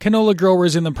Canola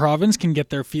growers in the province can get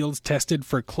their fields tested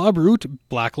for clubroot,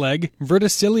 blackleg,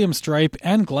 verticillium stripe,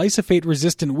 and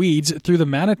glyphosate-resistant weeds through the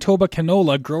Manitoba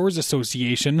Canola Growers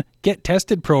Association Get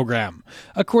Tested program.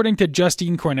 According to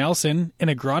Justine Cornelson, an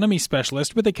agronomy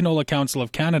specialist with the Canola Council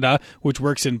of Canada, which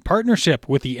works in partnership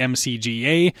with the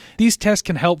MCGA, these tests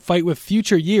can help fight with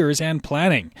future years and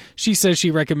planning. She says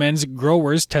she recommends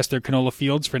growers test their canola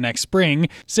fields for next spring,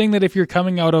 saying that if you're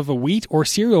coming out of a wheat or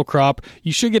cereal crop,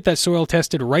 you should get that soil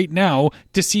tested right now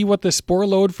to see what the spore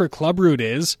load for clubroot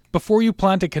is before you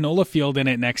plant a canola field in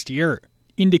it next year.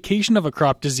 Indication of a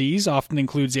crop disease often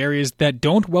includes areas that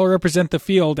don't well represent the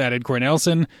field, added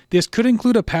Cornelson. This could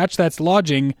include a patch that's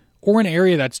lodging or an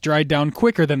area that's dried down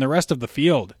quicker than the rest of the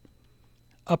field.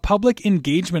 A public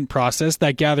engagement process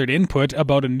that gathered input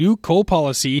about a new coal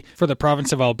policy for the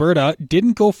province of Alberta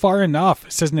didn't go far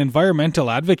enough, says an environmental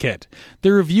advocate.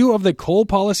 The review of the Coal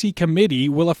Policy Committee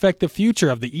will affect the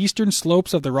future of the eastern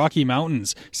slopes of the Rocky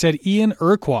Mountains, said Ian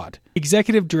Urquhart,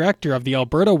 Executive Director of the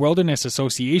Alberta Wilderness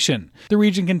Association. The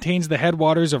region contains the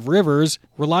headwaters of rivers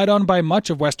relied on by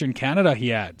much of Western Canada,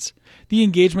 he adds. The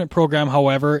engagement program,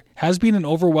 however, has been an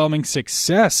overwhelming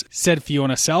success, said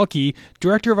Fiona Salke,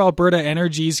 Director of Alberta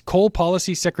Energy's Coal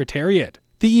Policy Secretariat.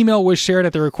 The email was shared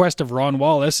at the request of Ron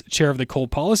Wallace, chair of the Coal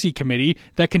Policy Committee,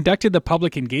 that conducted the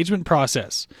public engagement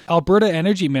process. Alberta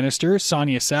Energy Minister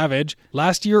Sonia Savage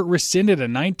last year rescinded a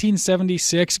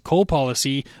 1976 coal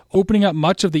policy opening up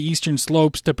much of the eastern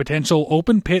slopes to potential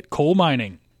open-pit coal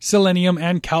mining. Selenium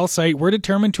and calcite were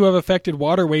determined to have affected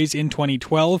waterways in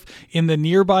 2012 in the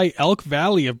nearby Elk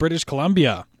Valley of British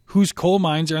Columbia, whose coal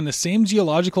mines are in the same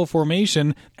geological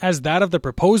formation as that of the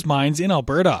proposed mines in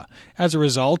Alberta. As a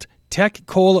result, Teck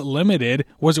Coal Limited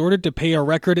was ordered to pay a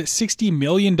record $60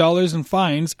 million in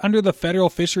fines under the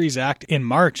Federal Fisheries Act in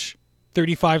March.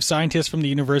 35 scientists from the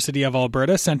University of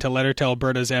Alberta sent a letter to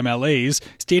Alberta's MLAs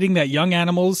stating that young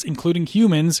animals, including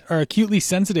humans, are acutely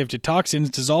sensitive to toxins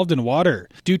dissolved in water.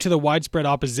 Due to the widespread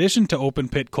opposition to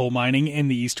open-pit coal mining in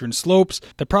the eastern slopes,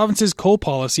 the province's coal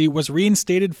policy was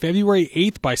reinstated February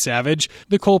 8th by Savage.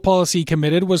 The Coal Policy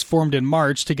Committee was formed in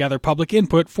March to gather public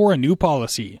input for a new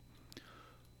policy.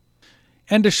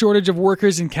 And a shortage of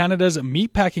workers in Canada's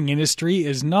meatpacking industry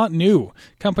is not new.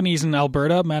 Companies in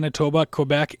Alberta, Manitoba,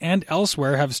 Quebec, and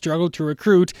elsewhere have struggled to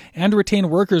recruit and retain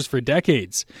workers for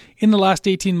decades. In the last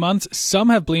 18 months, some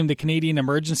have blamed the Canadian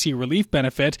Emergency Relief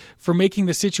Benefit for making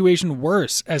the situation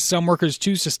worse as some workers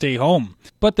choose to stay home.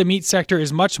 But the meat sector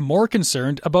is much more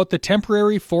concerned about the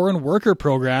Temporary Foreign Worker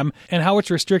Program and how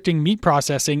it's restricting meat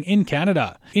processing in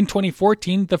Canada. In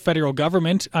 2014, the federal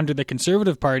government, under the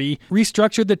Conservative Party,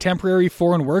 restructured the Temporary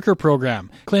Foreign Worker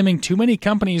Program, claiming too many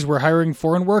companies were hiring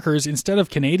foreign workers instead of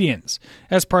Canadians.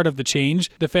 As part of the change,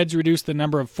 the feds reduced the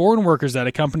number of foreign workers that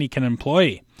a company can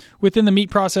employ. Within the meat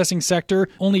processing sector,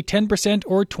 only 10%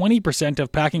 or 20%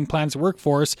 of packing plants'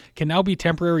 workforce can now be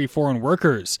temporary foreign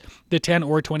workers. The 10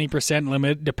 or 20%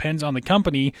 limit depends on the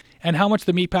company and how much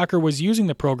the meat packer was using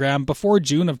the program before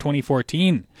June of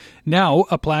 2014. Now,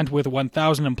 a plant with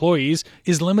 1,000 employees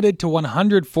is limited to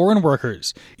 100 foreign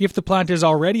workers. If the plant is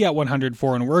already at 100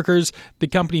 foreign workers, the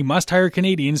company must hire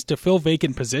Canadians to fill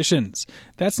vacant positions.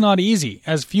 That's not easy,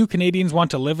 as few Canadians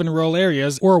want to live in rural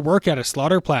areas or work at a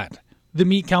slaughter plant. The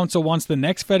Meat Council wants the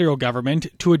next federal government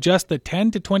to adjust the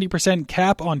 10 to 20%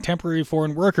 cap on temporary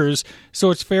foreign workers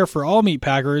so it's fair for all meat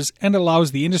packers and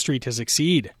allows the industry to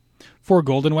succeed. For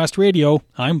Golden West Radio,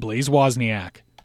 I'm Blaise Wozniak.